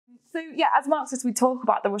So yeah, as Marxists, we talk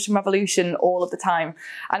about the Russian Revolution all of the time,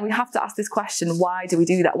 and we have to ask this question: why do we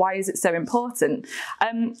do that? Why is it so important?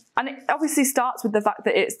 And it obviously starts with the fact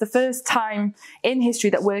that it's the first time in history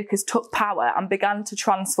that workers took power and began to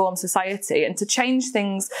transform society and to change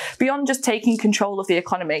things beyond just taking control of the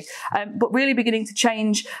economy, but really beginning to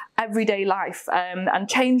change everyday life and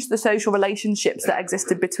change the social relationships that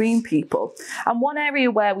existed between people. And one area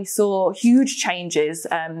where we saw huge changes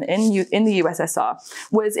in the USSR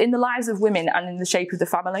was in the lives of women and in the shape of the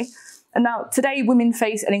family. And now today women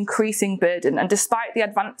face an increasing burden, and despite the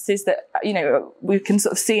advances that we can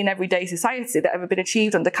sort of see in everyday society that have been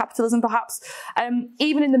achieved under capitalism perhaps,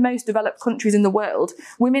 even in the most developed countries in the world,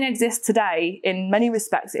 women exist today in many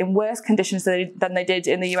respects in worse conditions than they did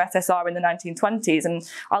in the USSR in the 1920s. And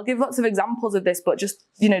I'll give lots of examples of this, but just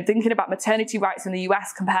thinking about maternity rights in the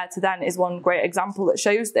US compared to then is one great example that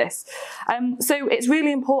shows this. So it's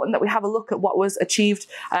really important that we have a look at what was achieved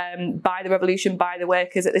by the revolution, by the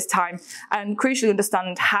workers at this time, and crucially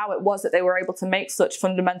understand how it was that they were able to make such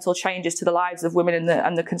fundamental changes to the lives of women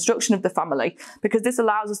and the construction of the family, because this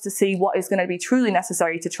allows us to see what is going to be truly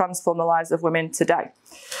necessary to transform the lives of women today.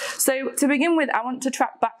 So to begin with, I want to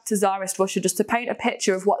track back to Tsarist Russia just to paint a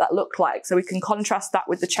picture of what that looked like, so we can contrast that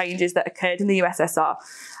with the changes that occurred in the USSR.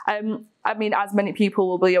 I mean, as many people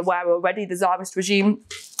will be aware already, the Tsarist regime,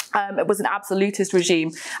 it was an absolutist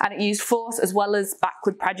regime, and it used force as well as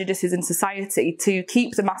backward prejudices in society to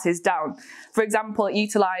keep the masses down. For example, it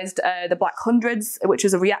utilised the Black Hundreds, which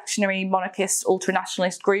was a reactionary, monarchist,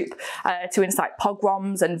 ultranationalist group, to incite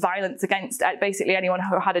pogroms and violence against basically anyone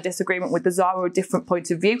who had a disagreement with the Tsar or a different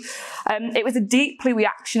point of view. It was a deeply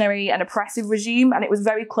reactionary and oppressive regime, and it was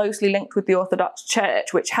very closely linked with the Orthodox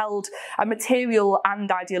Church, which held a material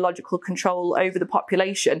and ideological control over the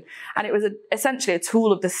population, and it was essentially a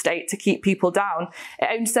tool of the state to keep people down. It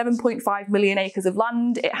owned 7.5 million acres of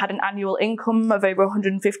land, it had an annual income of over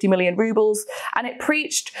 150 million rubles, and it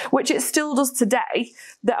preached, which it still does today,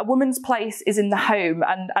 that a woman's place is in the home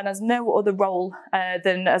and has no other role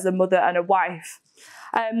than as a mother and a wife.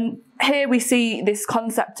 Here we see this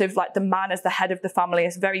concept of the man as the head of the family,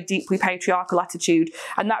 this very deeply patriarchal attitude,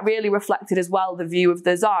 and that really reflected as well the view of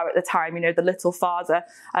the Tsar at the time, the little father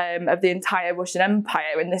of the entire Russian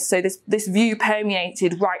Empire, and this view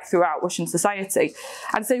permeated right throughout Russian society.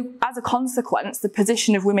 And so as a consequence, the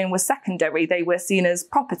position of women was secondary, they were seen as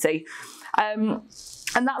property.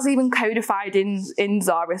 And that's even codified in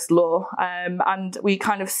Tsarist law, and we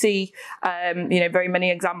kind of see, very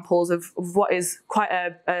many examples of what is quite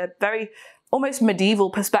a very almost medieval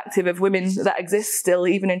perspective of women that exists still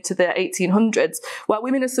even into the 1800s, where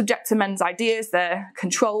women are subject to men's ideas, their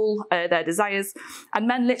control, their desires, and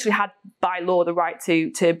men literally had by law the right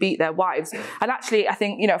to beat their wives. And actually, I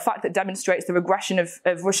think, a fact that demonstrates the regression of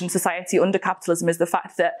Russian society under capitalism is the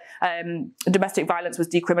fact that domestic violence was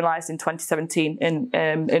decriminalised in 2017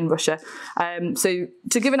 in Russia. So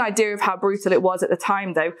to give an idea of how brutal it was at the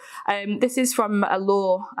time, though, this is from a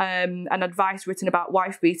law and advice written about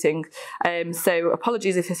wife beating. So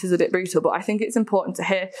apologies if this is a bit brutal, but I think it's important to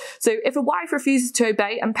hear. So if a wife refuses to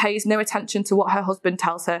obey and pays no attention to what her husband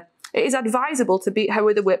tells her, it is advisable to beat her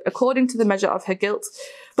with a whip according to the measure of her guilt.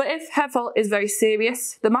 But if her fault is very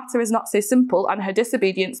serious, the matter is not so simple, and her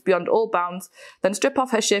disobedience beyond all bounds, then strip off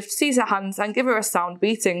her shift, seize her hands, and give her a sound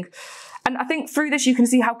beating. And I think through this you can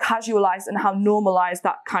see how casualised and how normalised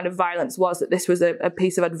that kind of violence was, that this was a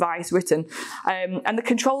piece of advice written. And the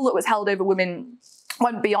control that was held over women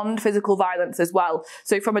went beyond physical violence as well.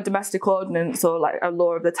 So from a domestic ordinance or a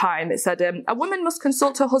law of the time, it said a woman must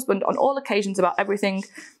consult her husband on all occasions about everything.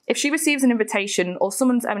 If she receives an invitation or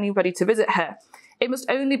summons anybody to visit her, it must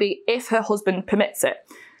only be if her husband permits it.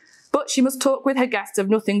 But she must talk with her guests of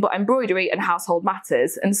nothing but embroidery and household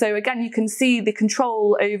matters. And so again, you can see the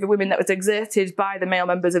control over women that was exerted by the male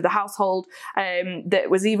members of the household, that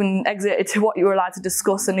was even exerted to what you were allowed to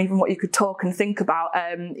discuss and even what you could talk and think about,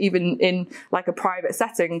 even in a private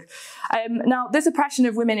setting. Now, this oppression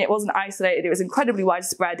of women, it wasn't isolated, it was incredibly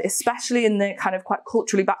widespread, especially in the kind of quite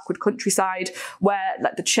culturally backward countryside where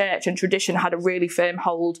the church and tradition had a really firm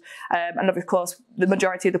hold. And of course, the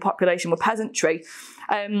majority of the population were peasantry.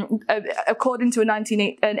 According to an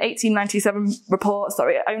 1897 report,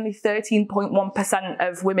 only 13.1%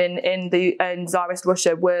 of women in Tsarist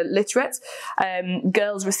Russia were literate.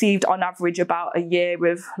 Girls received on average about a year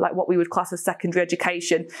of what we would class as secondary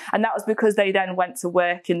education, and that was because they then went to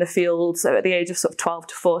work in the fields at the age of 12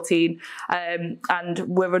 to 14, and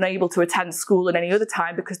were unable to attend school at any other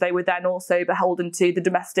time because they were then also beholden to the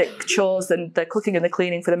domestic chores and the cooking and the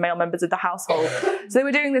cleaning for the male members of the household. So they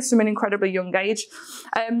were doing this from an incredibly young age.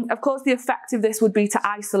 Of course, the effect of this would be to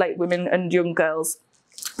isolate women and young girls.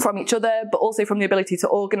 from each other, but also from the ability to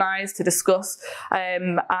organise, to discuss,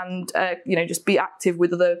 and just be active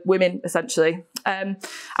with other women, essentially. And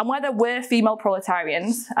where there were female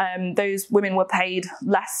proletarians, those women were paid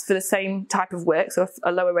less for the same type of work, so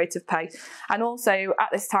a lower rate of pay. And also at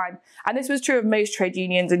this time, and this was true of most trade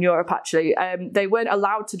unions in Europe actually, they weren't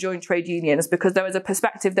allowed to join trade unions because there was a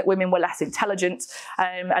perspective that women were less intelligent,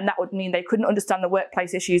 and that would mean they couldn't understand the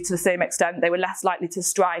workplace issues to the same extent, they were less likely to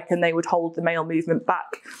strike, and they would hold the male movement back.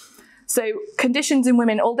 So conditions in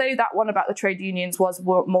women, although that one about the trade unions was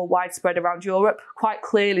more widespread around Europe, quite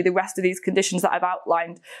clearly the rest of these conditions that I've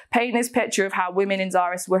outlined paint this picture of how women in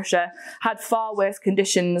Tsarist Russia had far worse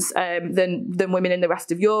conditions than women in the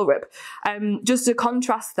rest of Europe. Just to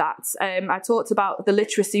contrast that, I talked about the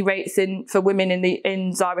literacy rates for women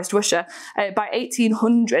in Tsarist Russia. By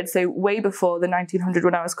 1800, so way before the 1900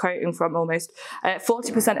 when I was quoting from almost,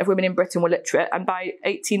 40% of women in Britain were literate, and by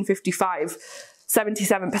 1855,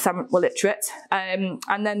 77% were literate.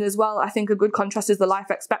 And then as well, I think a good contrast is the life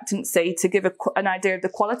expectancy to give an idea of the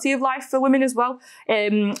quality of life for women as well.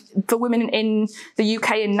 For women in the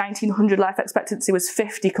UK in 1900, life expectancy was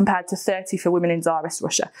 50 compared to 30 for women in Tsarist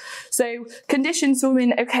Russia. So conditions for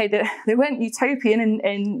women, okay, they weren't utopian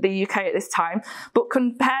in the UK at this time, but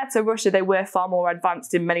compared to Russia, they were far more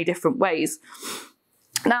advanced in many different ways.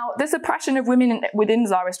 Now, this oppression of women within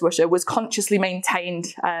Tsarist Russia was consciously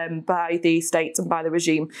maintained by the state and by the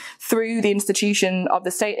regime through the institution of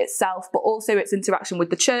the state itself, but also its interaction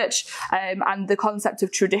with the church and the concept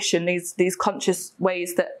of tradition, these conscious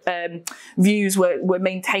ways that views were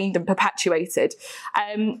maintained and perpetuated.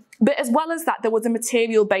 But as well as that, there was a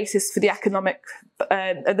material basis for the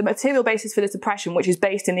material basis for this oppression, which is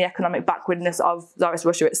based in the economic backwardness of Tsarist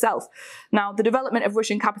Russia itself. Now, the development of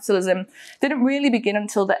Russian capitalism didn't really begin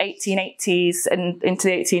until the 1880s and into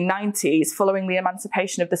the 1890s, following the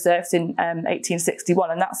emancipation of the serfs in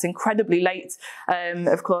 1861, and that's incredibly late,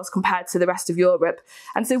 of course, compared to the rest of Europe.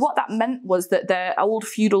 And so what that meant was that their old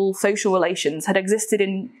feudal social relations had existed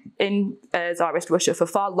in Tsarist Russia for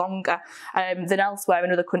far longer than elsewhere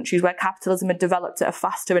in other countries where capitalism had developed at a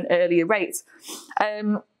faster and earlier rate.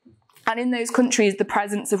 And in those countries, the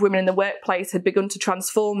presence of women in the workplace had begun to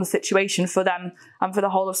transform the situation for them and for the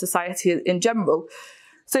whole of society in general.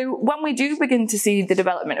 So when we do begin to see the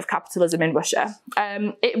development of capitalism in Russia,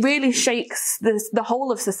 it really shakes the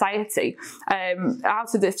whole of society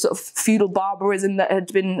out of this sort of feudal barbarism that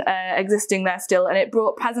had been existing there still, and it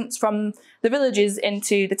brought peasants from the villages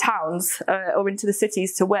into the towns or into the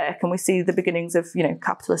cities to work, and we see the beginnings of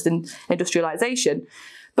capitalist industrialization.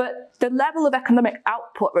 But the level of economic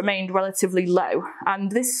output remained relatively low,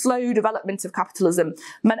 and this slow development of capitalism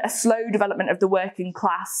meant a slow development of the working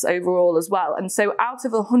class overall as well. And so out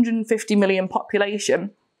of a 150 million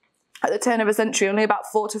population, at the turn of a century, only about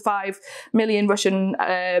 4 to 5 million Russian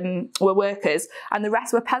were workers, and the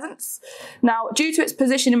rest were peasants. Now, due to its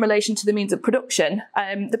position in relation to the means of production,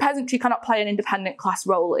 the peasantry cannot play an independent class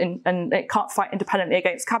role and it can't fight independently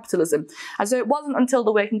against capitalism. And so it wasn't until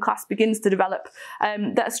the working class begins to develop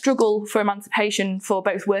that a struggle for emancipation for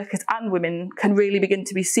both workers and women can really begin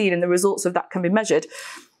to be seen, and the results of that can be measured.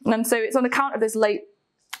 And so it's on account of this late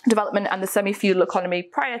development and the semi-feudal economy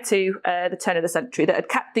prior to the turn of the century that had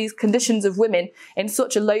kept these conditions of women in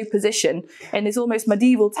such a low position in this almost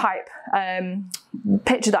medieval type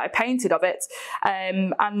picture that I painted of it.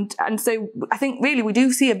 And so I think really we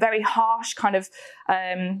do see a very harsh kind of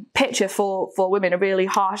picture for women, a really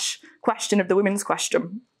harsh question of the women's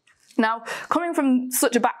question. Now, coming from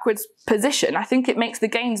such a backwards position, I think it makes the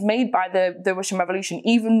gains made by the Russian Revolution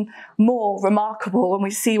even more remarkable when we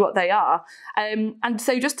see what they are. And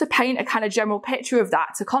so just to paint a kind of general picture of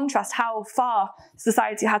that, to contrast how far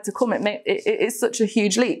society had to come, it is such a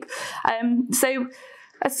huge leap. So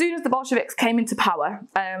as soon as the Bolsheviks came into power,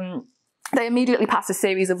 they immediately passed a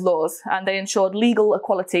series of laws, and they ensured legal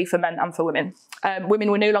equality for men and for women.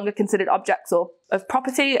 Women were no longer considered objects of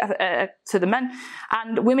property to the men,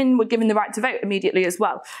 and women were given the right to vote immediately as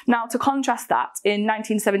well. Now, to contrast that, in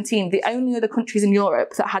 1917, the only other countries in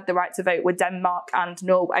Europe that had the right to vote were Denmark and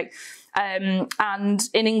Norway. And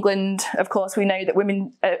in England, of course, we know that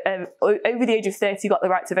women over the age of 30 got the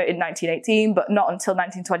right to vote in 1918, but not until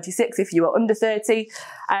 1926 if you were under 30.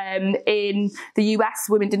 In the US,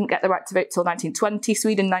 women didn't get the right to vote till 1920,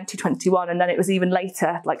 Sweden 1921, and then it was even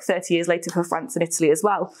later, like 30 years later for France and Italy as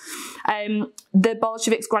well. The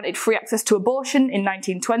Bolsheviks granted free access to abortion in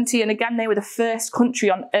 1920, and again, they were the first country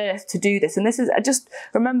on earth to do this. And this is,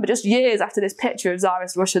 remember, just years after this picture of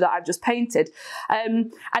Tsarist Russia that I've just painted.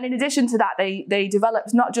 And in addition to that, they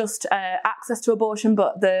developed not just access to abortion,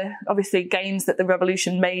 but the obviously gains that the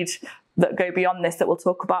revolution made that go beyond this that we'll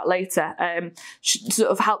talk about later, sort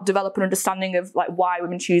of help develop an understanding of like why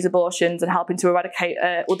women choose abortions and helping to eradicate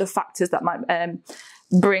other factors that might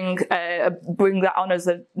bring that on as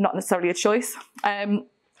not necessarily a choice.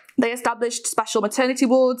 They established special maternity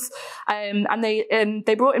wards, and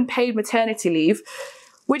they brought in paid maternity leave,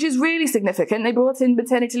 which is really significant. They brought in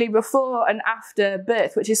maternity leave before and after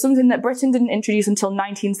birth, which is something that Britain didn't introduce until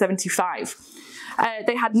 1975.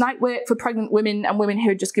 They had night work for pregnant women and women who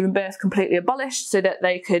had just given birth completely abolished so that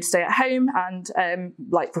they could stay at home and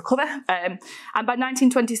recover. And by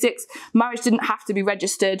 1926, marriage didn't have to be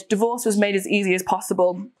registered. Divorce was made as easy as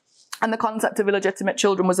possible. And the concept of illegitimate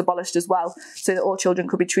children was abolished as well, so that all children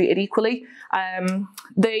could be treated equally.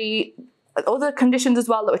 Other conditions as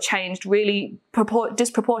well that were changed really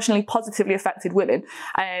disproportionately positively affected women.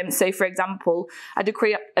 So, for example, a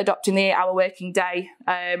decree adopting the 8-hour working day,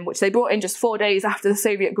 which they brought in just 4 days after the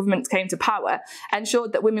Soviet government came to power,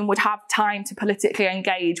 ensured that women would have time to politically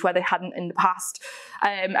engage where they hadn't in the past.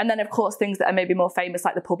 And then, of course, things that are maybe more famous,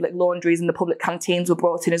 like the public laundries and the public canteens, were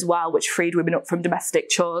brought in as well, which freed women up from domestic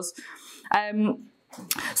chores.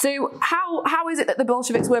 So how is it that the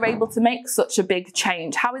Bolsheviks were able to make such a big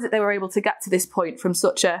change? How is it they were able to get to this point from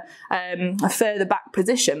such a further back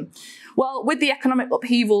position? Well, with the economic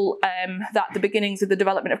upheaval that the beginnings of the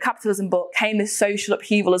development of capitalism brought, came this social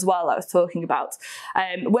upheaval as well that I was talking about.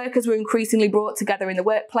 Workers were increasingly brought together in the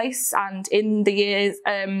workplace, and in the years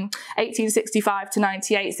 1865 to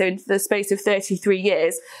 98, so in the space of 33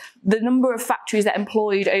 years, the number of factories that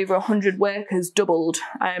employed over 100 workers doubled.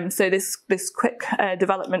 So this quick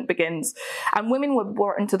development begins. And women were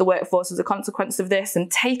brought into the workforce as a consequence of this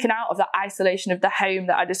and taken out of that isolation of the home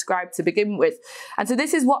that I described to begin with. And so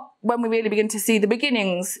this is when we really begin to see the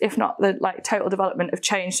beginnings, if not the total development of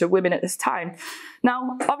change for women at this time.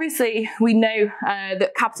 Now, obviously, we know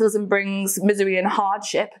that capitalism brings misery and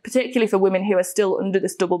hardship, particularly for women who are still under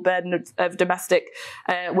this double burden of domestic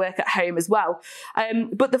work at home as well.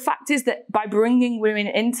 But the fact is that by bringing women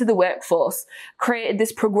into the workforce created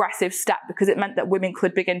this progressive step, because it meant that women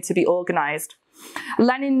could begin to be organised.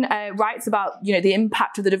 Lenin writes about the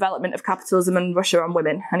impact of the development of capitalism in Russia on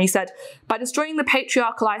women, and he said, by destroying the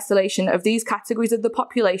patriarchal isolation of these categories of the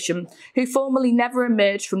population who formerly never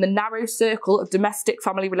emerged from the narrow circle of domestic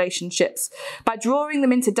family relationships, by drawing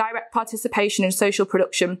them into direct participation in social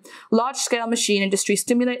production, large-scale machine industry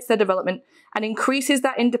stimulates their development and increases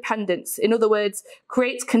their independence. In other words,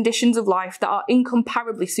 creates conditions of life that are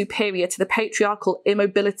incomparably superior to the patriarchal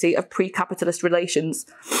immobility of pre-capitalist relations.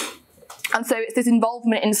 And so it's this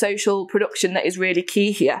involvement in social production that is really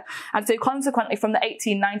key here. And so consequently, from the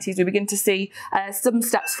 1890s, we begin to see some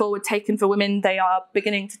steps forward taken for women. They are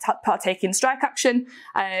beginning to partake in strike action.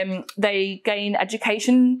 They gain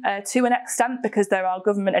education to an extent, because there are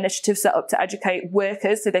government initiatives set up to educate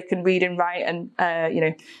workers so they can read and write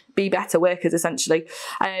and, be better workers, essentially.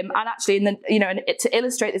 And actually, to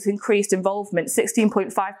illustrate this increased involvement,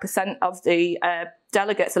 16.5% of the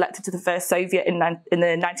delegates elected to the first Soviet in the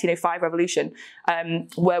 1905 revolution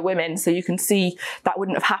were women. So you can see that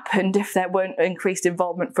wouldn't have happened if there weren't increased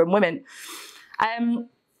involvement from women.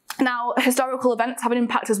 Now, historical events have an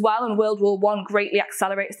impact as well, and World War I greatly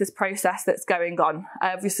accelerates this process that's going on.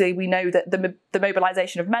 Obviously, we know that the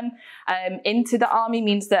mobilisation of men into the army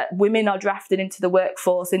means that women are drafted into the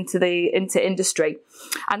workforce, into industry.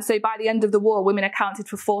 And so by the end of the war, women accounted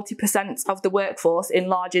for 40% of the workforce in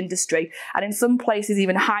large industry, and in some places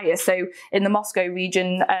even higher. So in the Moscow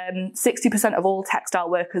region, 60% of all textile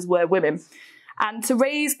workers were women. And to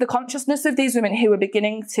raise the consciousness of these women who were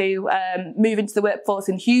beginning to move into the workforce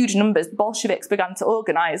in huge numbers, Bolsheviks began to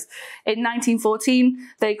organise. In 1914,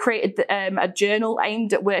 they created a journal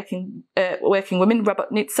aimed at working women,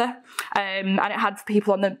 Rabotnitsa, and it had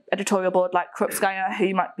people on the editorial board like Krupskaya, who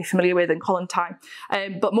you might be familiar with, and Kollontai.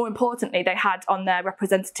 But more importantly, they had on their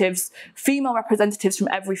representatives, female representatives from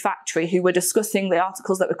every factory, who were discussing the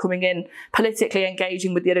articles that were coming in, politically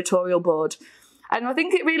engaging with the editorial board. And I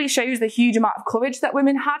think it really shows the huge amount of courage that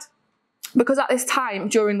women had, because at this time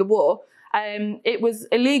during the war, it was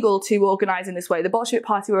illegal to organise in this way. The Bolshevik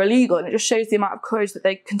Party were illegal, and it just shows the amount of courage that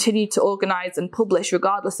they continued to organise and publish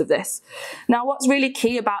regardless of this. Now, what's really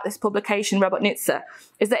key about this publication, Rabotnitsa,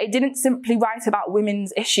 is that it didn't simply write about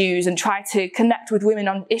women's issues and try to connect with women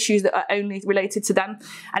on issues that are only related to them.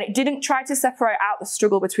 And it didn't try to separate out the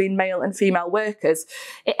struggle between male and female workers.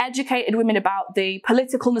 It educated women about the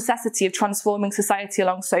political necessity of transforming society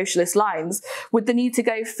along socialist lines, with the need to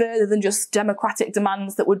go further than just democratic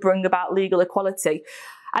demands that would bring about legal equality.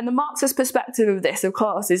 And the Marxist perspective of this, of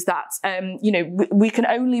course, is that, we can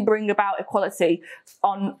only bring about equality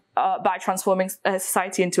by transforming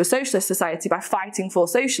society into a socialist society, by fighting for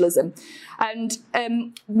socialism.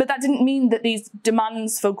 But that didn't mean that these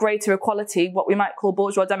demands for greater equality, what we might call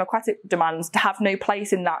bourgeois democratic demands, to have no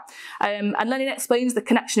place in that. And Lenin explains the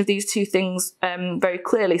connection of these two things very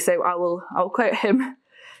clearly, so I'll quote him.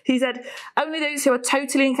 He said, "Only those who are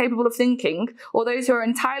totally incapable of thinking, or those who are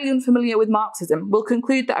entirely unfamiliar with Marxism, will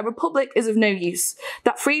conclude that a republic is of no use,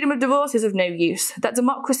 that freedom of divorce is of no use, that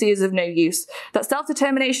democracy is of no use, that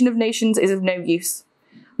self-determination of nations is of no use.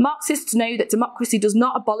 Marxists know that democracy does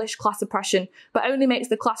not abolish class oppression, but only makes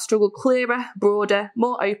the class struggle clearer, broader,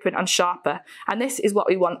 more open and sharper. And this is what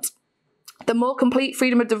we want. The more complete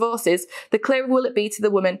freedom of divorce is, the clearer will it be to the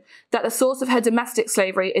woman that the source of her domestic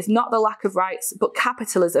slavery is not the lack of rights, but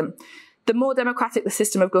capitalism. The more democratic the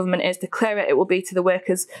system of government is, the clearer it will be to the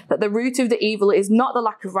workers that the root of the evil is not the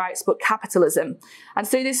lack of rights, but capitalism." And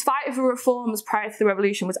so this fight for reforms prior to the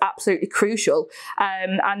revolution was absolutely crucial,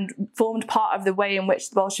 and formed part of the way in which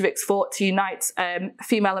the Bolsheviks fought to unite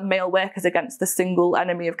female and male workers against the single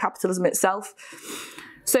enemy of capitalism itself.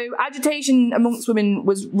 So agitation amongst women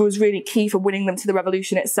was really key for winning them to the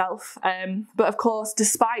revolution itself. But of course,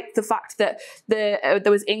 despite the fact that there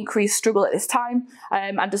was increased struggle at this time,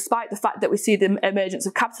 and despite the fact that we see the emergence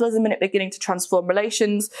of capitalism and it beginning to transform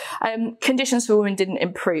relations, conditions for women didn't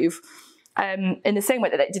improve. In the same way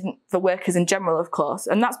that it didn't for workers in general, of course.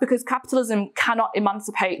 And that's because capitalism cannot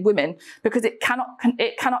emancipate women, because it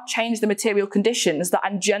cannot change the material conditions that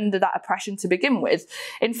engender that oppression to begin with.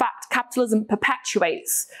 In fact, capitalism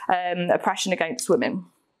perpetuates oppression against women.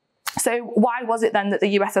 So why was it then that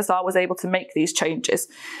the USSR was able to make these changes?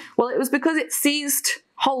 Well, it was because it seized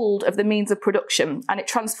hold of the means of production and it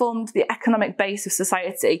transformed the economic base of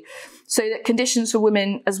society so that conditions for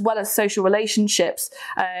women, as well as social relationships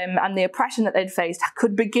and the oppression that they'd faced,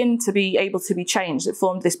 could begin to be able to be changed. It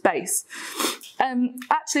formed this base.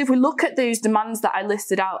 Actually, if we look at those demands that I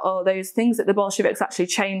listed out, or those things that the Bolsheviks actually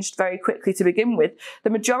changed very quickly to begin with, the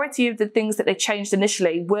majority of the things that they changed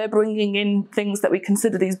initially were bringing in things that we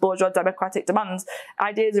consider these bourgeois democratic demands,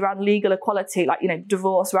 ideas around legal equality, like,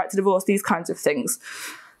 divorce, right to divorce, these kinds of things.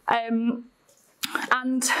 But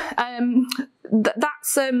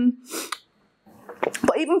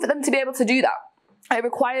even for them to be able to do that, it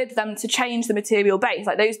required them to change the material base.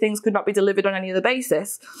 Like, those things could not be delivered on any other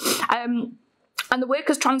basis. And the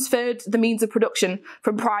workers transferred the means of production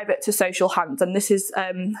from private to social hands. And this is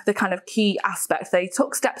the kind of key aspect. They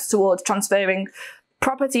took steps towards transferring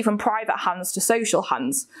property from private hands to social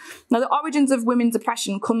hands. Now, the origins of women's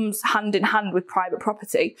oppression comes hand in hand with private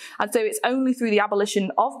property. And so it's only through the abolition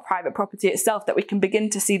of private property itself that we can begin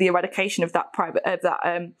to see the eradication of that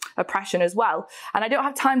oppression as well. And I don't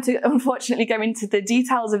have time to, unfortunately, go into the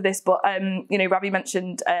details of this, but, Ravi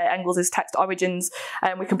mentioned Engels' text Origins,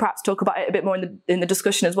 and we can perhaps talk about it a bit more in the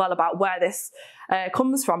discussion as well about where this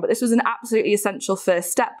comes from. But this was an absolutely essential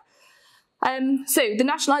first step. So the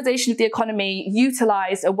nationalisation of the economy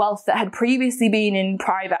utilised a wealth that had previously been in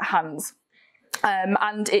private hands.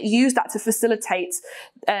 And it used that to facilitate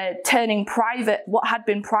turning what had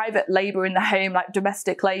been private labour in the home, like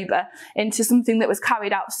domestic labour, into something that was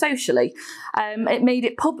carried out socially. It made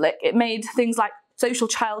it public. It made things like social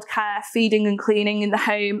childcare, feeding and cleaning in the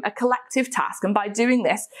home a collective task. And by doing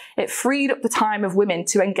this, it freed up the time of women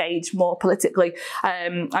to engage more politically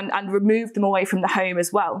and removed them away from the home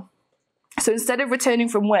as well. So instead of returning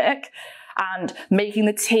from work and making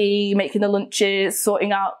the tea, making the lunches,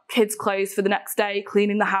 sorting out kids' clothes for the next day,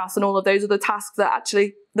 cleaning the house and all of those other tasks that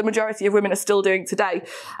actually the majority of women are still doing today,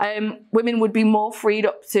 women would be more freed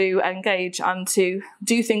up to engage and to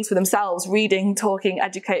do things for themselves, reading, talking,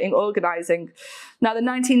 educating, organising. Now, the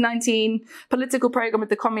 1919 political programme of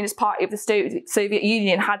the Communist Party of the Soviet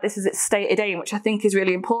Union had this as its stated aim, which I think is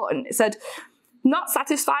really important. It said, "Not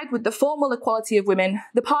satisfied with the formal equality of women,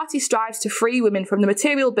 the party strives to free women from the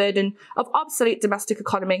material burden of obsolete domestic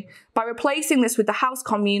economy by replacing this with the house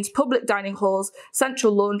communes, public dining halls,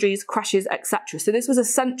 central laundries, creches, etc." So this was a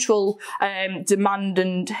central demand,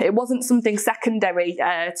 and it wasn't something secondary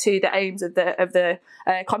to the aims of the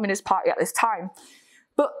Communist Party at this time.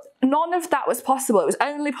 But none of that was possible. It was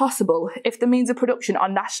only possible if the means of production are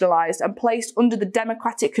nationalised and placed under the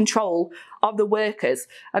democratic control of the workers.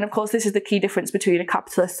 And of course, this is the key difference between a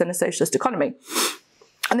capitalist and a socialist economy.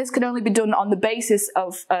 And this can only be done on the basis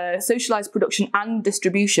of socialised production and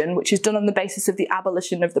distribution, which is done on the basis of the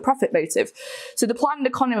abolition of the profit motive. So the planned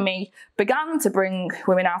economy began to bring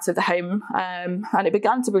women out of the home, and it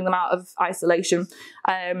began to bring them out of isolation.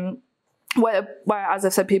 where, as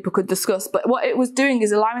I've said, people could discuss, but what it was doing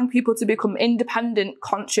is allowing people to become independent,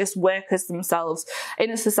 conscious workers themselves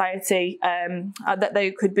in a society that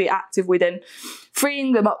they could be active within,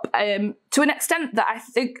 freeing them up to an extent that I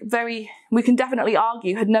think we can definitely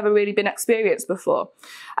argue had never really been experienced before.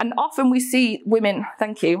 And often we see women,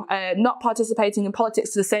 not participating in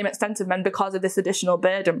politics to the same extent of men because of this additional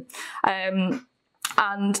burden.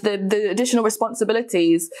 And the additional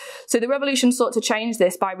responsibilities. So the revolution sought to change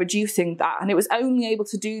this by reducing that, and it was only able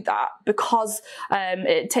to do that because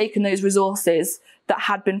it had taken those resources that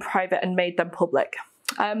had been private and made them public.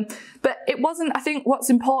 But it wasn't, I think what's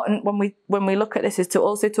important when we look at this is to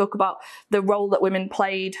also talk about the role that women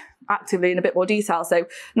played actively in a bit more detail. So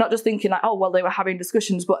not just thinking like, oh, well, they were having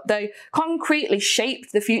discussions, but they concretely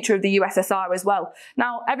shaped the future of the USSR as well.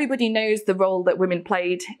 Now, everybody knows the role that women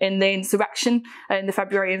played in the insurrection, in the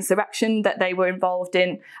February insurrection, that they were involved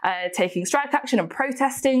in taking strike action and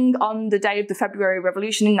protesting on the day of the February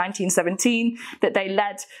Revolution in 1917, that they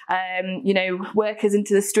led, workers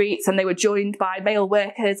into the streets, and they were joined by male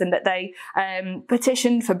workers, and that they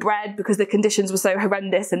petitioned for bread because the conditions were so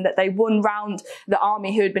horrendous, and that they won round the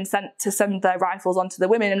army who had been sent to send their rifles onto the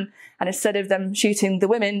women, and instead of them shooting the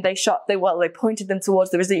women, they pointed them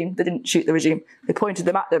towards the regime. They didn't shoot the regime, they pointed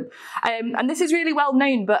them at them. And this is really well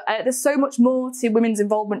known, but there's so much more to women's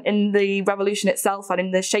involvement in the revolution itself and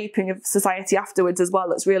in the shaping of society afterwards as well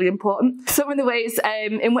that's really important. Some of the ways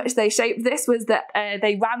in which they shaped this was that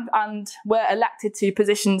they ran and were elected to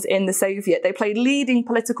positions in the Soviet. They played leading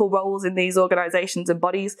political roles in these organisations and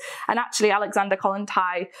bodies, and actually Alexander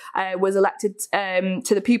Kollontai was elected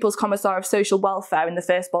to the People's Commissar of Social Welfare in the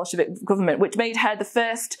first Bolshevik government, which made her the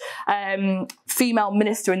first female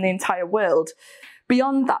minister in the entire world.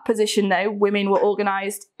 Beyond that position, though, women were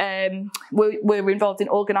organised, were involved in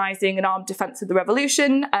organising an armed defence of the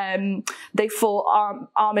revolution. They fought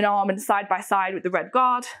arm in arm and side by side with the Red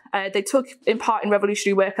Guard. They took part in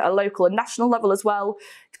revolutionary work at a local and national level as well.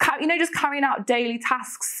 Just carrying out daily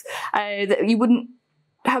tasks that they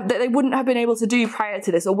wouldn't have been able to do prior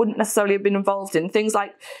to this, or wouldn't necessarily have been involved in. Things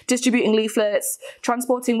like distributing leaflets,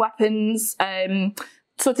 transporting weapons,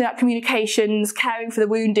 sorting out communications, caring for the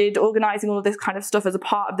wounded, organising all of this kind of stuff as a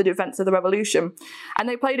part of the defence of the revolution. And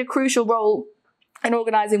they played a crucial role in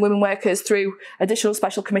organising women workers through additional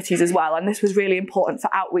special committees as well, and this was really important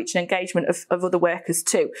for outreach and engagement of other workers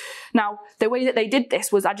too. Now, the way that they did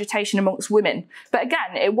this was agitation amongst women, but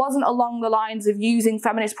again, it wasn't along the lines of using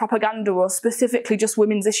feminist propaganda or specifically just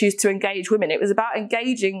women's issues to engage women. It was about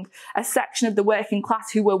engaging a section of the working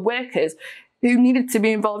class who were workers, who needed to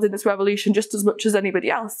be involved in this revolution just as much as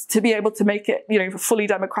anybody else to be able to make it, fully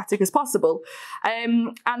democratic as possible.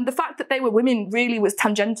 And the fact that they were women really was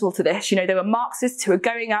tangential to this. They were Marxists who were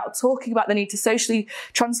going out talking about the need to socially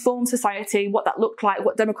transform society, what that looked like,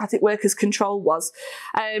 what democratic workers' control was,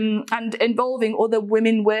 and involving other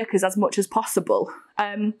women workers as much as possible.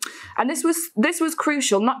 And this was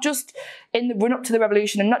crucial, not just in the run-up to the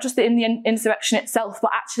revolution and not just in the insurrection itself,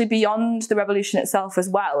 but actually beyond the revolution itself as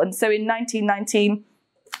well. And so in 1919,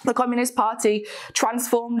 the Communist Party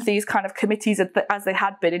transformed these kind of committees as they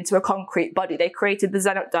had been into a concrete body. They created the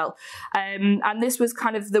Zenotdel. And this was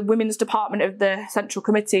kind of the women's department of the Central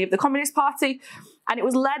Committee of the Communist Party. And it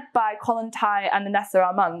was led by Kollontai and Nessa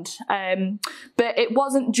Armand. But it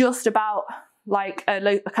wasn't just about like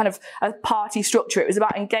a kind of a party structure. It was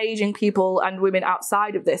about engaging people and women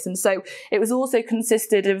outside of this. And so it was also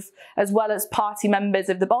consisted of, as well as party members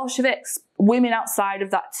of the Bolsheviks, women outside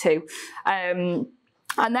of that too.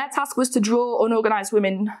 And their task was to draw unorganised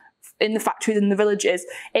women in the factories and the villages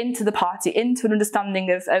into the party, into an understanding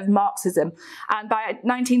of Marxism. And by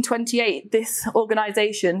 1928, this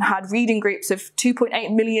organisation had reading groups of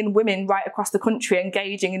 2.8 million women right across the country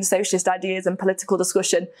engaging in socialist ideas and political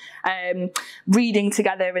discussion, reading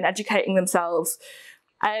together and educating themselves.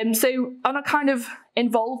 So on a kind of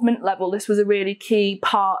involvement level, this was a really key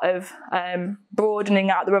part of broadening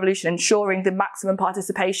out the revolution, ensuring the maximum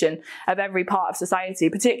participation of every part of society,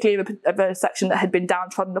 particularly of a section that had been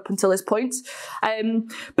downtrodden up until this point.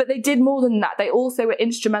 But they did more than that. They also were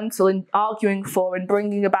instrumental in arguing for and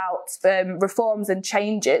bringing about reforms and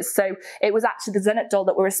changes. So it was actually the Zenotdel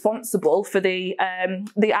that were responsible for the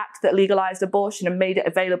act that legalised abortion and made it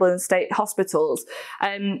available in state hospitals.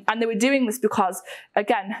 And they were doing this because,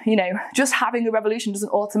 again, just having a revolution doesn't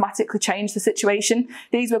automatically change the situation.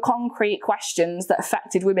 These were concrete questions that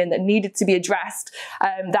affected women that needed to be addressed,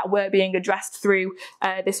 that were being addressed through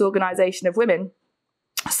this organisation of women.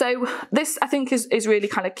 So this, I think, is really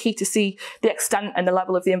kind of key to see the extent and the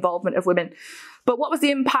level of the involvement of women. But what was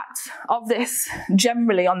the impact of this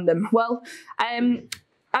generally on them? Well,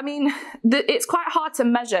 I mean, it's quite hard to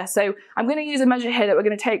measure, so I'm going to use a measure here that we're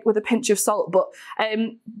going to take with a pinch of salt, but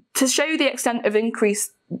to show the extent of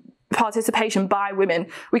increased participation by women,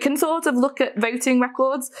 we can sort of look at voting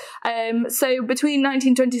records. So between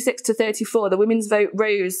 1926 to 34, the women's vote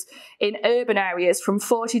rose in urban areas from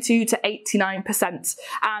 42 to 89%,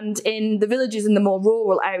 and in the villages in the more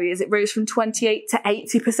rural areas, it rose from 28 to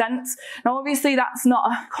 80%. Now, obviously, that's not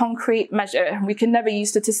a concrete measure. We can never use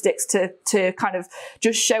statistics to kind of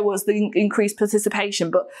just show us the increased participation,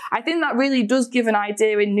 but I think that really does give an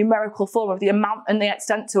idea in numerical form of the amount and the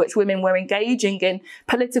extent to which women were engaging in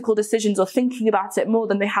political decisions or thinking about it more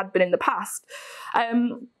than they had been in the past.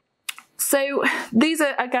 So these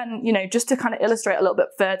are, again, you know, just to kind of illustrate a little bit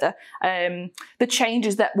further, the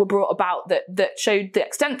changes that were brought about that showed the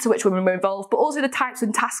extent to which women were involved, but also the types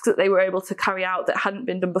and tasks that they were able to carry out that hadn't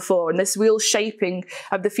been done before, and this real shaping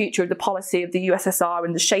of the future of the policy of the USSR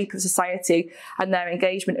and the shape of society and their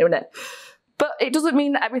engagement in it. But it doesn't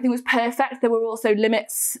mean that everything was perfect. There were also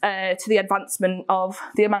limits to the advancement of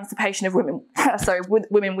the emancipation of women,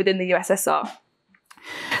 women within the USSR.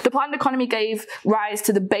 The planned economy gave rise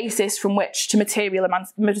to the basis from which to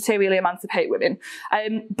materially emancipate women.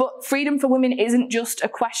 But freedom for women isn't just a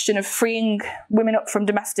question of freeing women up from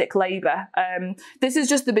domestic labour. This is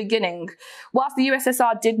just the beginning. Whilst the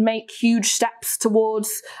USSR did make huge steps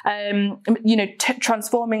towards,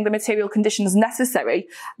 transforming the material conditions necessary,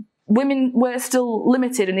 women were still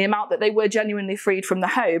limited in the amount that they were genuinely freed from the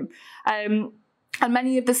home. And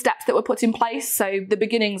many of the steps that were put in place, so the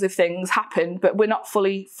beginnings of things happened, but were not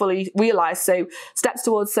fully realised. So steps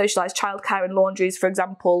towards socialised childcare and laundries, for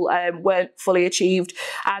example, weren't fully achieved.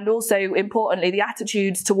 And also, importantly, the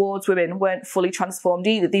attitudes towards women weren't fully transformed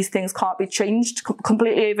either. These things can't be changed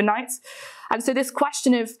completely overnight. And so this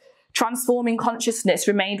question of transforming consciousness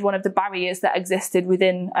remained one of the barriers that existed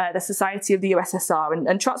within the society of the USSR.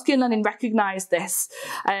 And Trotsky and Lenin recognised this.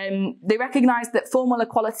 They recognised that formal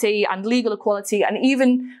equality and legal equality and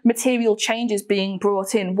even material changes being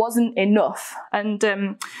brought in wasn't enough. And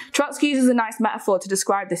Trotsky uses a nice metaphor to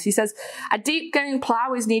describe this. He says, a deep-going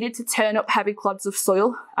plough is needed to turn up heavy clods of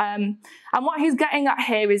soil. And what he's getting at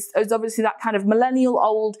here is obviously that kind of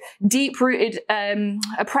millennial-old, deep-rooted,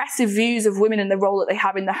 oppressive views of women and the role that they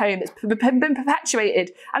have in the home that's been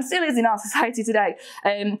perpetuated and still is in our society today,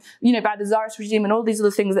 by the Tsarist regime and all these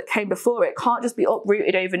other things that came before it. Can't just be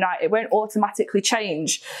uprooted overnight. It won't automatically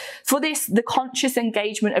change. For this, the conscious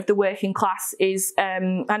engagement of the working class is,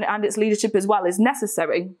 and its leadership as well, is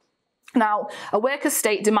necessary. Now, a worker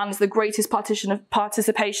state demands the greatest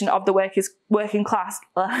participation of the working class.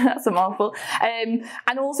 That's a mouthful.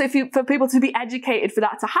 And also for people to be educated for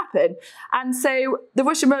that to happen. And so the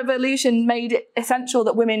Russian Revolution made it essential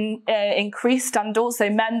that women increased, and also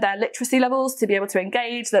men, their literacy levels to be able to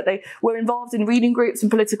engage, that they were involved in reading groups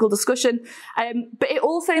and political discussion. But it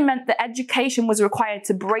also meant that education was required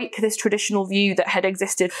to break this traditional view that had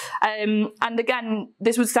existed. And again,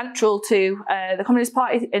 this was central to the Communist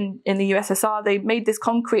Party in the USSR. They made this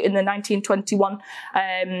concrete in the 1921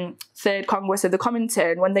 Third Congress of the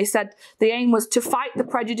Comintern, when they said the aim was to fight the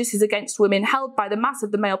prejudices against women held by the mass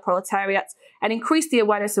of the male proletariat and increase the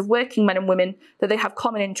awareness of working men and women that they have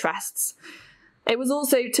common interests. It was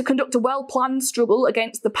also to conduct a well-planned struggle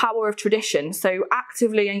against the power of tradition, so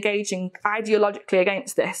actively engaging ideologically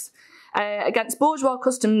against this. Against bourgeois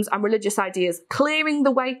customs and religious ideas, clearing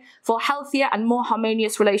the way for healthier and more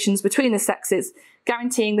harmonious relations between the sexes,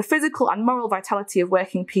 guaranteeing the physical and moral vitality of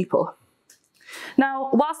working people. Now,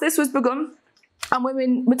 whilst this was begun, and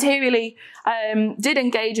women materially did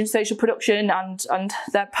engage in social production and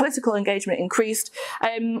their political engagement increased,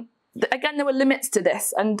 again, there were limits to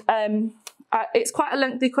this. And it's quite a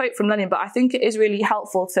lengthy quote from Lenin, but I think it is really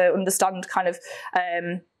helpful to understand kind of,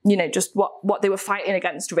 just what they were fighting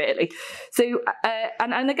against, really. So,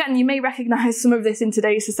 and again, you may recognise some of this in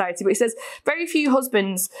today's society, but he says, very few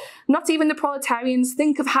husbands, not even the proletarians,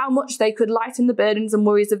 think of how much they could lighten the burdens and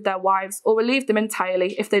worries of their wives or relieve them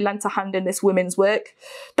entirely if they lent a hand in this women's work.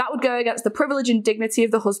 That would go against the privilege and dignity of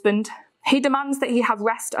the husband. He demands that he have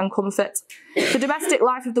rest and comfort. The domestic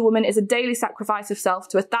life of the woman is a daily sacrifice of self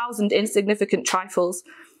to 1,000 insignificant trifles.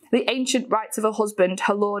 The ancient rights of a husband,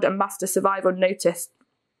 her lord and master, survive unnoticed.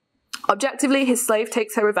 Objectively, his slave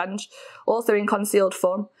takes her revenge, also in concealed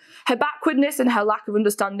form. Her backwardness and her lack of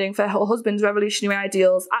understanding for her husband's revolutionary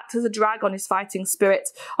ideals act as a drag on his fighting spirit,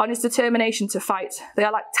 on his determination to fight. They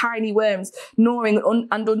are like tiny worms, gnawing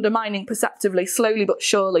and undermining perceptibly, slowly but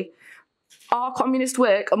surely. Our communist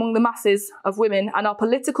work among the masses of women and our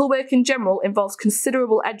political work in general involves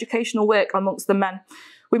considerable educational work amongst the men.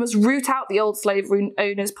 We must root out the old slave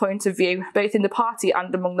owner's point of view, both in the party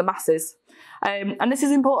and among the masses. And this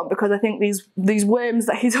is important because I think these worms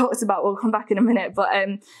that he talks about, we'll come back in a minute, but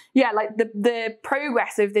yeah, like the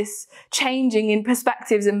progress of this changing in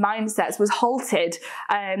perspectives and mindsets was halted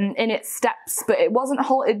in its steps, but it wasn't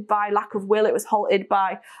halted by lack of will, it was halted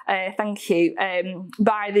by,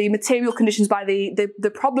 by the material conditions, by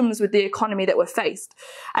the problems with the economy that were faced.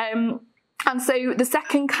 And so the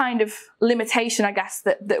second kind of limitation, I guess,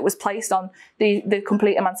 that was placed on the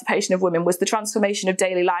complete emancipation of women was the transformation of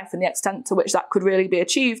daily life and the extent to which that could really be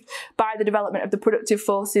achieved by the development of the productive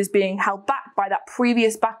forces being held back by that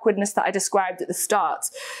previous backwardness that I described at the start.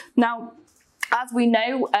 Now, as we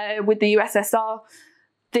know, with the USSR,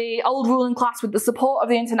 the old ruling class, with the support of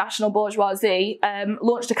the international bourgeoisie,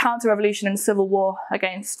 launched a counter-revolution and civil war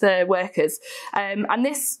against the workers. And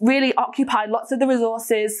this really occupied lots of the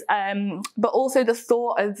resources, but also the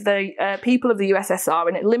thought of the people of the USSR,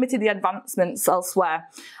 and it limited the advancements elsewhere.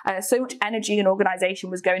 So much energy and organisation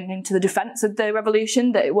was going into the defence of the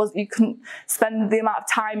revolution that you couldn't spend the amount of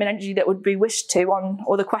time and energy that would be wished to on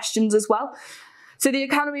other questions as well. So the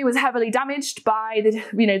economy was heavily damaged by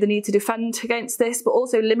the need to defend against this, but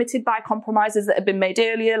also limited by compromises that had been made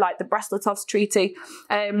earlier, like the Brest-Litovsk Treaty,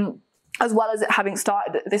 as well as it having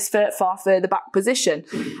started at this far further back position.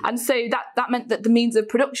 And so that meant that the means of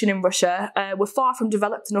production in Russia were far from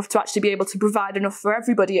developed enough to actually be able to provide enough for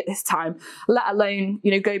everybody at this time, let alone,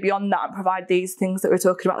 go beyond that and provide these things that we're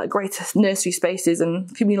talking about, like greater nursery spaces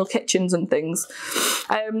and communal kitchens and things.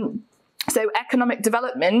 So economic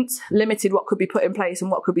development limited what could be put in place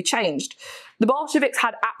and what could be changed. The Bolsheviks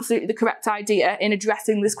had absolutely the correct idea in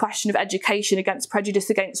addressing this question of education against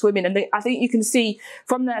prejudice against women. And I think you can see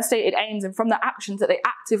from their stated aims and from their actions that they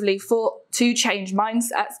actively fought to change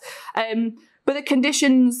mindsets. But the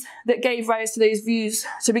conditions that gave rise to those views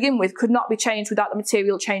to begin with could not be changed without the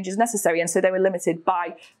material changes necessary. And so they were limited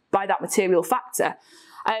by that material factor.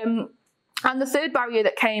 And the third barrier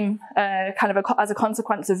that came as a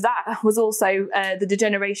consequence of that was also the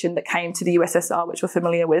degeneration that came to the USSR, which we're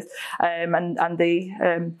familiar with, and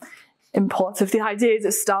the import of the ideas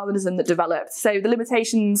of Stalinism that developed. So the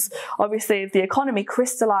limitations, obviously, of the economy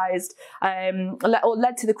crystallised, or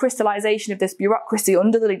led to the crystallisation of this bureaucracy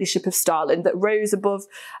under the leadership of Stalin that rose above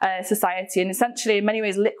society and essentially in many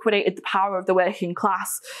ways liquidated the power of the working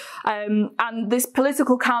class. And this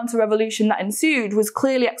political counter-revolution that ensued was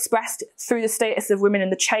clearly expressed through the status of women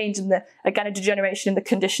and the change and a degeneration in the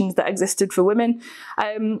conditions that existed for women.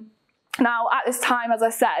 Now, at this time, as I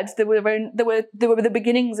said, there were the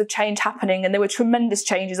beginnings of change happening, and there were tremendous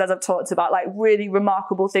changes, as I've talked about, like really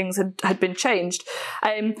remarkable things had been changed.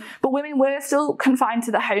 But women were still confined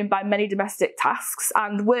to the home by many domestic tasks,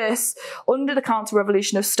 and worse, under the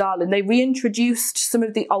counter-revolution of Stalin, they reintroduced some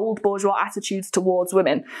of the old bourgeois attitudes towards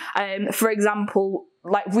women. For example,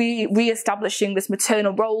 like re-establishing this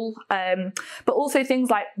maternal role, but also things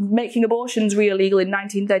like making abortions illegal in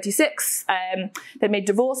 1936. They made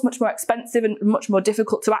divorce much more expensive and much more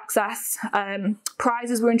difficult to access.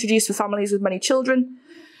 Prizes were introduced for families with many children.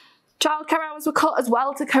 Childcare hours were cut as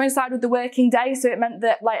well to coincide with the working day, so it meant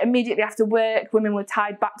that immediately after work, women were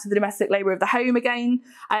tied back to the domestic labour of the home again,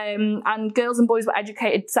 and girls and boys were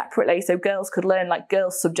educated separately, so girls could learn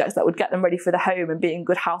girls' subjects that would get them ready for the home and being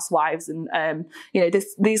good housewives, and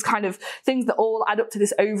these kind of things that all add up to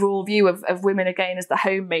this overall view of women again as the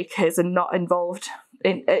homemakers and not involved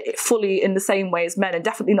fully in the same way as men, and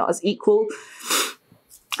definitely not as equal.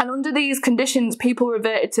 And under these conditions, people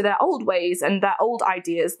reverted to their old ways and their old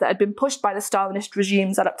ideas that had been pushed by the Stalinist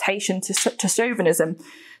regime's adaptation to chauvinism.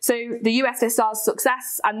 So the USSR's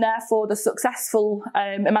success, and therefore the successful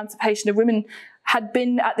emancipation of women, had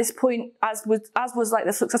been at this point, as was like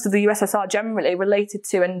the success of the USSR generally, related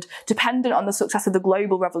to and dependent on the success of the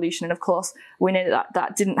global revolution. And of course, we know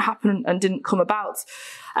that didn't happen and didn't come about.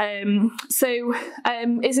 So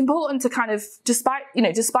it's important to kind of, despite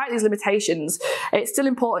these limitations, it's still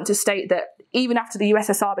important to state that even after the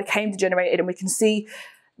USSR became degenerated and we can see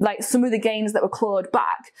some of the gains that were clawed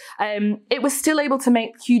back, it was still able to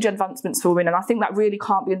make huge advancements for women. And I think that really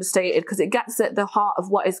can't be understated, because it gets at the heart of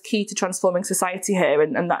what is key to transforming society here.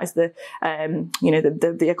 And that is the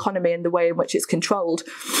economy and the way in which it's controlled.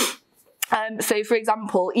 So, for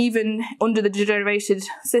example, even under the degenerated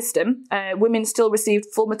system, women still received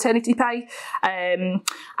full maternity pay,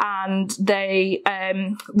 and they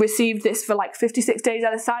received this for 56 days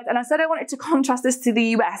either side. And I said I wanted to contrast this to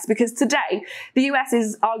the US, because today the US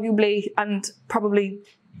is arguably and probably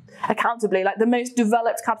accountably, like the most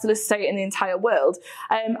developed capitalist state in the entire world.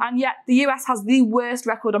 And yet the US has the worst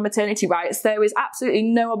record on maternity rights. There is absolutely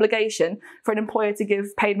no obligation for an employer to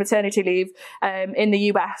give paid maternity leave in the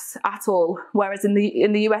US at all, whereas in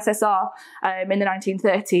the USSR in the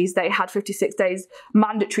 1930s they had 56 days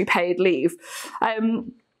mandatory paid leave.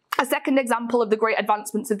 A second example of the great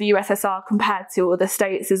advancements of the USSR compared to other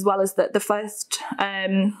states, as well as the first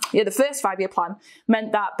 5-year plan,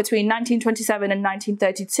 meant that between 1927 and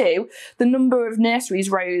 1932, the number of nurseries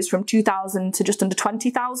rose from 2,000 to just under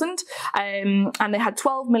 20,000, and they had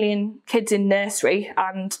 12 million kids in nursery.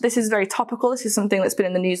 And this is very topical. This is something that's been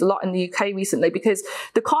in the news a lot in the UK recently, because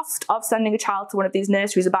the cost of sending a child to one of these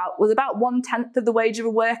nurseries was about 1/10 of the wage of a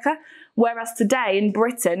worker. Whereas today in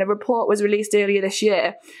Britain, a report was released earlier this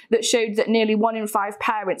year that showed that nearly 1 in 5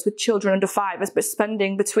 parents with children under 5 are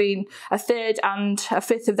spending between 1/3 and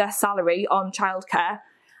 1/5 of their salary on childcare.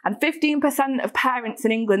 And 15% of parents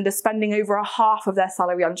in England are spending over 1/2 of their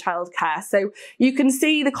salary on childcare. So you can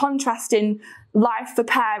see the contrast in life for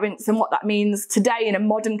parents and what that means today in a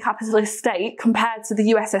modern capitalist state compared to the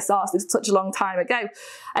USSR, so it's such a long time ago.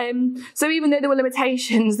 So even though there were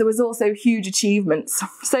limitations, there was also huge achievements.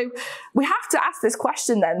 So we have to ask this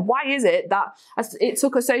question then, why is it that it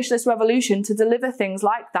took a socialist revolution to deliver things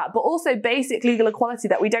like that, but also basic legal equality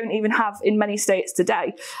that we don't even have in many states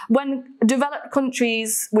today? When developed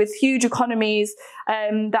countries with huge economies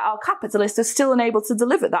that are capitalist are still unable to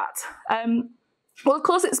deliver that? Well, of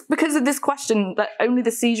course, it's because of this question that only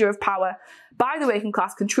the seizure of power by the working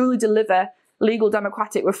class can truly deliver legal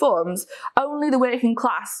democratic reforms. Only the working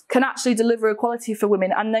class can actually deliver equality for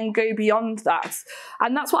women and then go beyond that.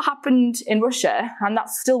 And that's what happened in Russia, and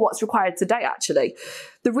that's still what's required today, actually.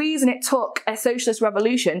 The reason it took a socialist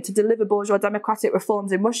revolution to deliver bourgeois democratic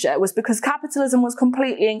reforms in Russia was because capitalism was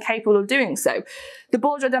completely incapable of doing so.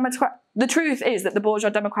 The truth is that the bourgeois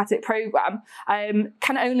democratic programme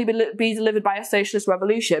can only be delivered by a socialist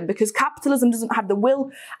revolution because capitalism doesn't have the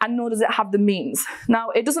will and nor does it have the means.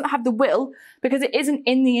 Now, it doesn't have the will because it isn't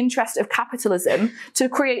in the interest of capitalism to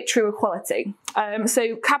create true equality.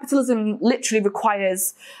 So capitalism literally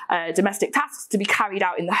requires domestic tasks to be carried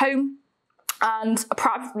out in the home. And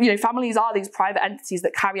families are these private entities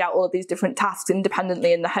that carry out all of these different tasks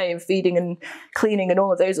independently in the home, feeding and cleaning and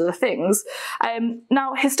all of those other things.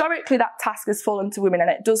 Now, historically, that task has fallen to women,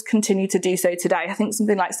 and it does continue to do so today. I think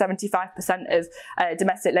something like 75% of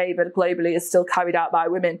domestic labour globally is still carried out by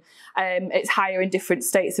women. It's higher in different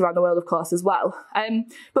states around the world, of course, as well.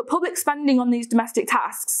 But public spending on these domestic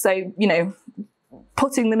tasks, so,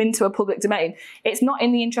 putting them into a public domain, it's not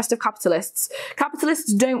in the interest of capitalists.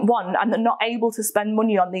 Capitalists don't want and they're not able to spend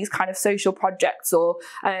money on these kind of social projects or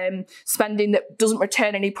spending that doesn't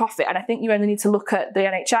return any profit. And I think you only need to look at the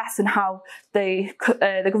NHS and how the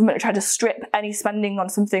government are trying to strip any spending on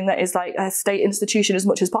something that is like a state institution as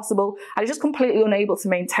much as possible, and it's just completely unable to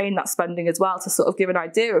maintain that spending as well, to sort of give an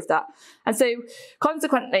idea of that. And so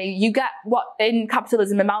consequently, you get what in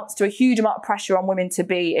capitalism amounts to a huge amount of pressure on women to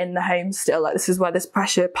be in the home still. Like, this is where this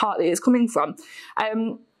pressure partly is coming from.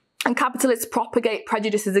 And capitalists propagate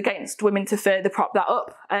prejudices against women to further prop that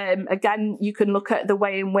up. Again, you can look at the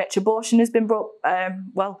way in which abortion has been brought,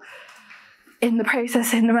 in the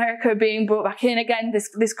process in America being brought back in again,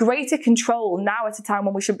 this greater control now at a time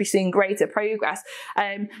when we should be seeing greater progress,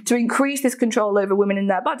 to increase this control over women in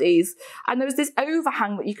their bodies. And there was this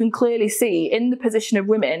overhang that you can clearly see in the position of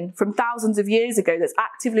women from thousands of years ago that's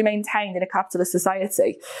actively maintained in a capitalist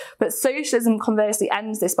society. But socialism conversely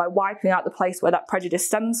ends this by wiping out the place where that prejudice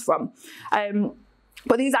stems from.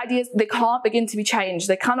 But these ideas, they can't begin to be changed.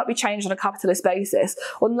 They cannot be changed on a capitalist basis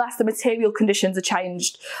unless the material conditions are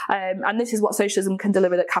changed. And this is what socialism can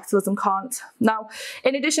deliver that capitalism can't. Now,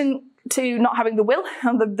 in addition to not having the will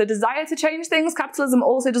and the desire to change things, capitalism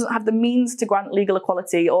also doesn't have the means to grant legal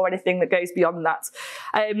equality or anything that goes beyond that.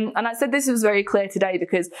 And I said this was very clear today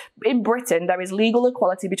because in Britain there is legal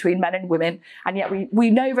equality between men and women, and yet we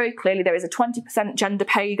know very clearly there is a 20% gender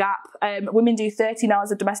pay gap. Women do 13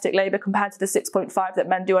 hours of domestic labour compared to the 6.5 that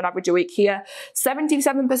men do on average a week here.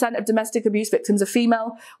 77% of domestic abuse victims are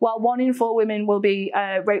female, while 1 in 4 women will be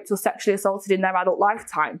raped or sexually assaulted in their adult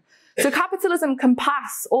lifetime. So capitalism can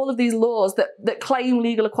pass all of these laws that claim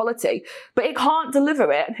legal equality, but it can't deliver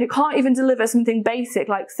it. It can't even deliver something basic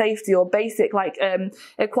like safety or basic like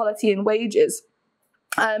equality in wages.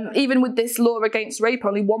 Even with this law against rape,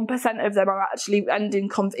 only 1% of them are actually ending,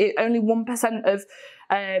 only 1% of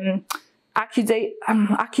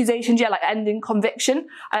accusations, end in conviction.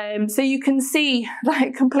 So you can see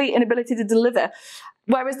like complete inability to deliver.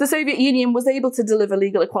 Whereas the Soviet Union was able to deliver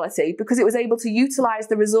legal equality because it was able to utilise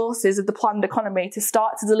the resources of the planned economy to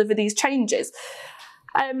start to deliver these changes.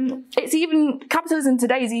 Capitalism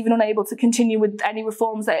today is even unable to continue with any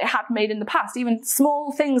reforms that it had made in the past. Even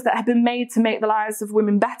small things that have been made to make the lives of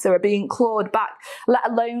women better are being clawed back, let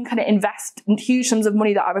alone can it invest huge sums of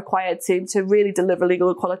money that are required to really deliver legal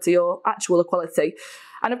equality or actual equality.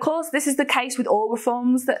 And of course, this is the case with all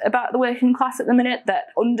reforms about the working class at the minute, that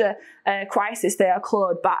under crisis, they are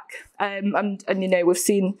clawed back. And you know, we've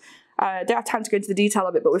seen, I don't have time to go into the detail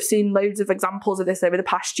of it, but we've seen loads of examples of this over the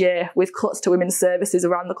past year with cuts to women's services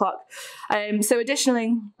around the clock. So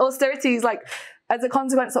additionally, austerities, like, as a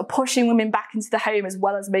consequence of pushing women back into the home as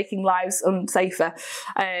well as making lives unsafer.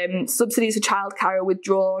 Subsidies for childcare are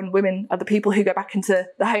withdrawn. Women are the people who go back into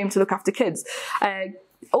the home to look after kids.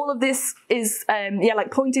 All of this is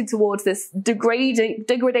pointing towards this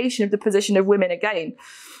degradation of the position of women again.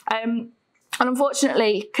 And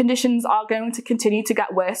unfortunately, conditions are going to continue to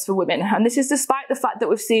get worse for women. And this is despite the fact that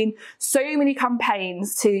we've seen so many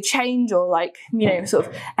campaigns to change or sort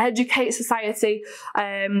of educate society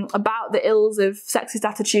about the ills of sexist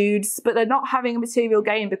attitudes, but they're not having a material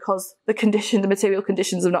gain because the material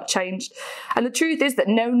conditions have not changed. And the truth is that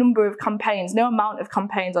no amount of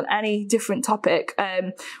campaigns on any different topic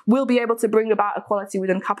will be able to bring about equality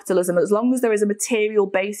within capitalism. As long as there is a material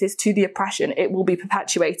basis to the oppression, it will be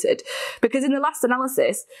perpetuated. Because in the last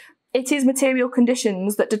analysis, it is material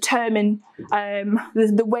conditions that determine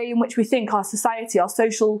the way in which we think, our society, our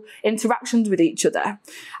social interactions with each other.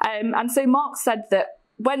 And so Marx said that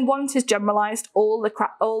when want is generalised, all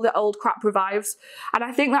the old crap revives. And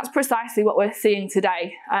I think that's precisely what we're seeing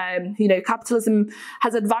today. Capitalism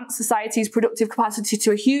has advanced society's productive capacity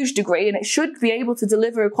to a huge degree, and it should be able to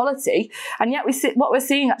deliver equality. And yet what we're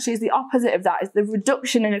seeing actually is the opposite of that, is the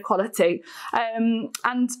reduction in equality. And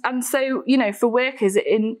so, for workers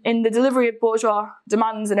in the delivery of bourgeois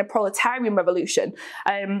demands in a proletarian revolution,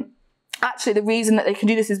 actually, the reason that they can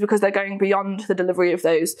do this is because they're going beyond the delivery of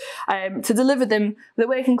those. To deliver them, the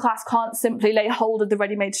working class can't simply lay hold of the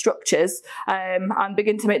ready-made structures and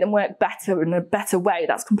begin to make them work better in a better way.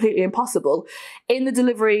 That's completely impossible. In the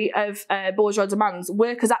delivery of bourgeois demands,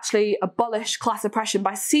 workers actually abolish class oppression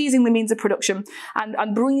by seizing the means of production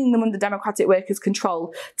and bringing them under democratic workers'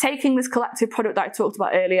 control, taking this collective product that I talked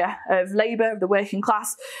about earlier of labour, of the working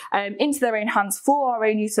class, into their own hands for our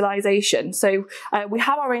own utilisation. So we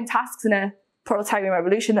have our own tasks in a proletarian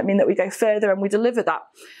revolution that mean that we go further and we deliver that.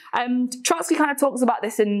 Trotsky kind of talks about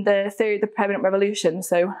this in the Theory of the Permanent Revolution,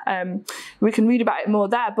 so we can read about it more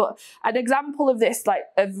there. But an example of this,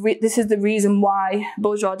 this is the reason why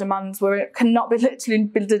bourgeois demands cannot be literally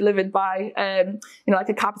be delivered by like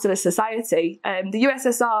a capitalist society. The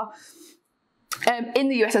USSR. In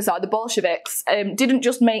the USSR, the Bolsheviks didn't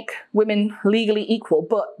just make women legally equal,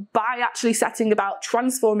 but by actually setting about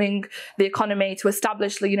transforming the economy to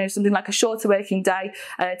establish, something like a shorter working day,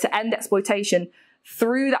 to end exploitation.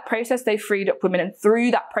 Through that process, they freed up women, and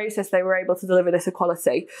through that process, they were able to deliver this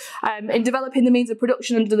equality. In developing the means of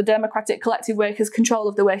production under the democratic collective workers' control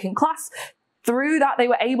of the working class, through that, they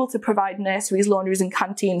were able to provide nurseries, laundries, and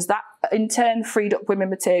canteens. That, in turn, freed up women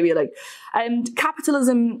materially. And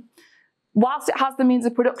capitalism, whilst it has the means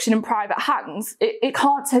of production in private hands, it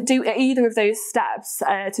can't do either of those steps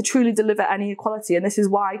to truly deliver any equality. And this is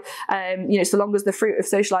why, so long as the fruit of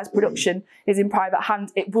socialised production is in private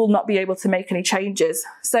hands, it will not be able to make any changes.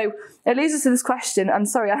 So it leads us to this question, and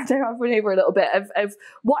sorry, I know I've run over a little bit, of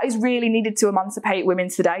what is really needed to emancipate women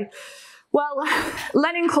today. Well,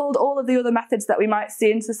 Lenin called all of the other methods that we might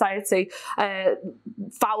see in society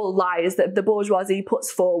foul lies that the bourgeoisie puts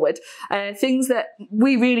forward, things that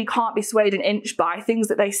we really can't be swayed an inch by, things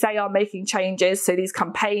that they say are making changes. So these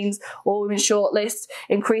campaigns, all women shortlist,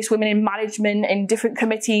 increase women in management, in different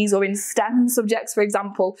committees or in STEM subjects, for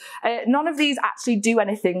example. None of these actually do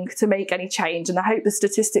anything to make any change. And I hope the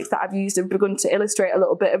statistics that I've used have begun to illustrate a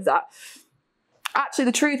little bit of that. Actually,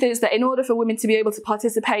 the truth is that in order for women to be able to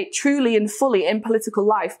participate truly and fully in political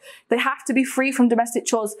life, they have to be free from domestic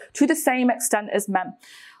chores to the same extent as men.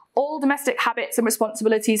 All domestic habits and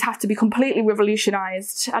responsibilities have to be completely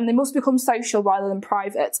revolutionised, and they must become social rather than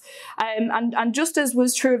private. And just as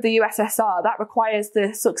was true of the USSR, that requires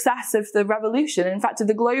the success of the revolution, in fact of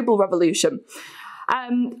the global revolution.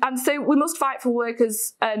 And so we must fight for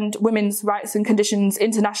workers' and women's rights and conditions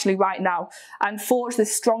internationally right now, and forge the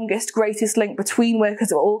strongest, greatest link between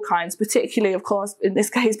workers of all kinds, particularly, of course, in this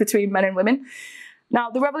case, between men and women. Now,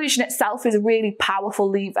 the revolution itself is a really powerful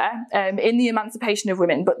lever in the emancipation of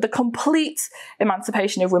women, but the complete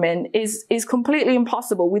emancipation of women is completely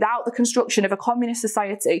impossible without the construction of a communist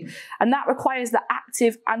society, and that requires the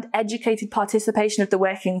active and educated participation of the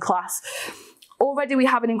working class. Already we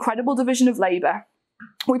have an incredible division of labour.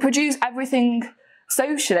 We produce everything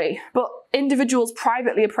socially, but individuals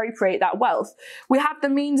privately appropriate that wealth. We have the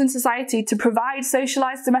means in society to provide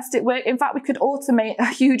socialised domestic work. In fact, we could automate a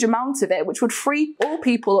huge amount of it, which would free all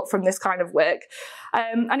people up from this kind of work.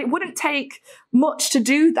 And it wouldn't take much to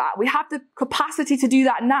do that. We have the capacity to do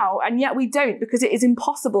that now, and yet we don't, because it is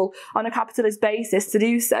impossible on a capitalist basis to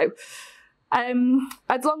do so.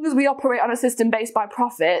 As long as we operate on a system based by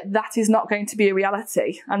profit, that is not going to be a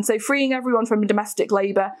reality. And so freeing everyone from domestic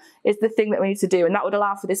labour is the thing that we need to do. And that would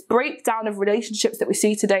allow for this breakdown of relationships that we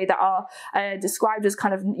see today that are described as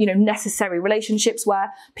kind of, necessary relationships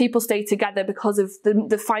where people stay together because of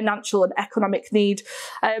the financial and economic need.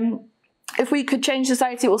 If we could change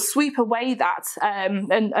society, it will sweep away that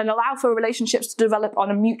and allow for relationships to develop on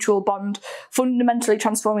a mutual bond, fundamentally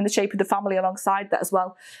transforming the shape of the family alongside that as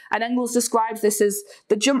well. And Engels describes this as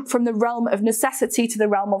the jump from the realm of necessity to the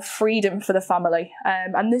realm of freedom for the family.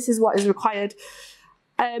 And this is what is required.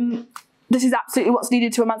 This is absolutely what's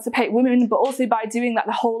needed to emancipate women, but also by doing that,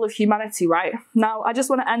 the whole of humanity, right? Now, I just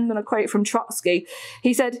want to end on a quote from Trotsky.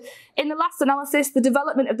 He said, "In the last analysis, the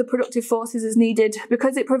development of the productive forces is needed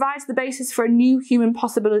because it provides the basis for a new human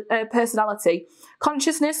personality.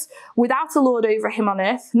 Consciousness without a lord over him on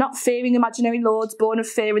earth, not fearing imaginary lords born of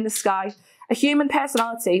fear in the sky. A human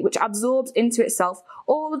personality which absorbs into itself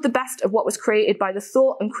all of the best of what was created by the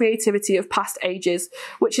thought and creativity of past ages,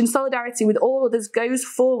 which in solidarity with all others goes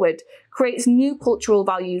forward, creates new cultural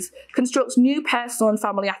values, constructs new personal and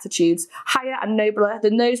family attitudes, higher and nobler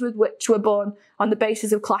than those with which were born on the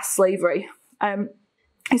basis of class slavery."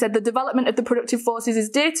 He said, "The development of the productive forces is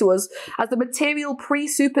dear to us as the material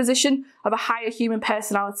presupposition of a higher human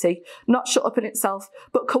personality, not shut up in itself,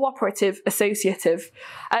 but cooperative, associative."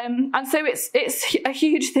 And so it's a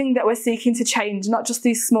huge thing that we're seeking to change, not just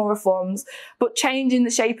these small reforms, but change in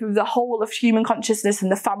the shape of the whole of human consciousness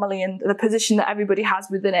and the family and the position that everybody has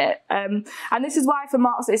within it. And this is why for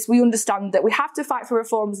Marxists, we understand that we have to fight for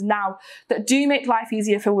reforms now that do make life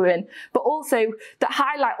easier for women, but also that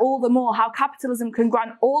highlight all the more how capitalism can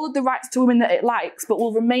grant all of the rights to women that it likes, but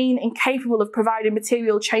will remain incapable of providing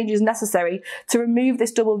material changes necessary to remove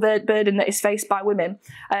this double burden that is faced by women,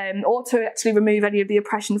 or to actually remove any of the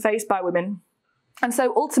oppression faced by women. And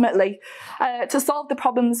so ultimately, to solve the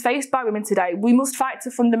problems faced by women today, we must fight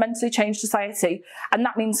to fundamentally change society, and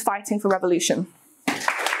that means fighting for revolution.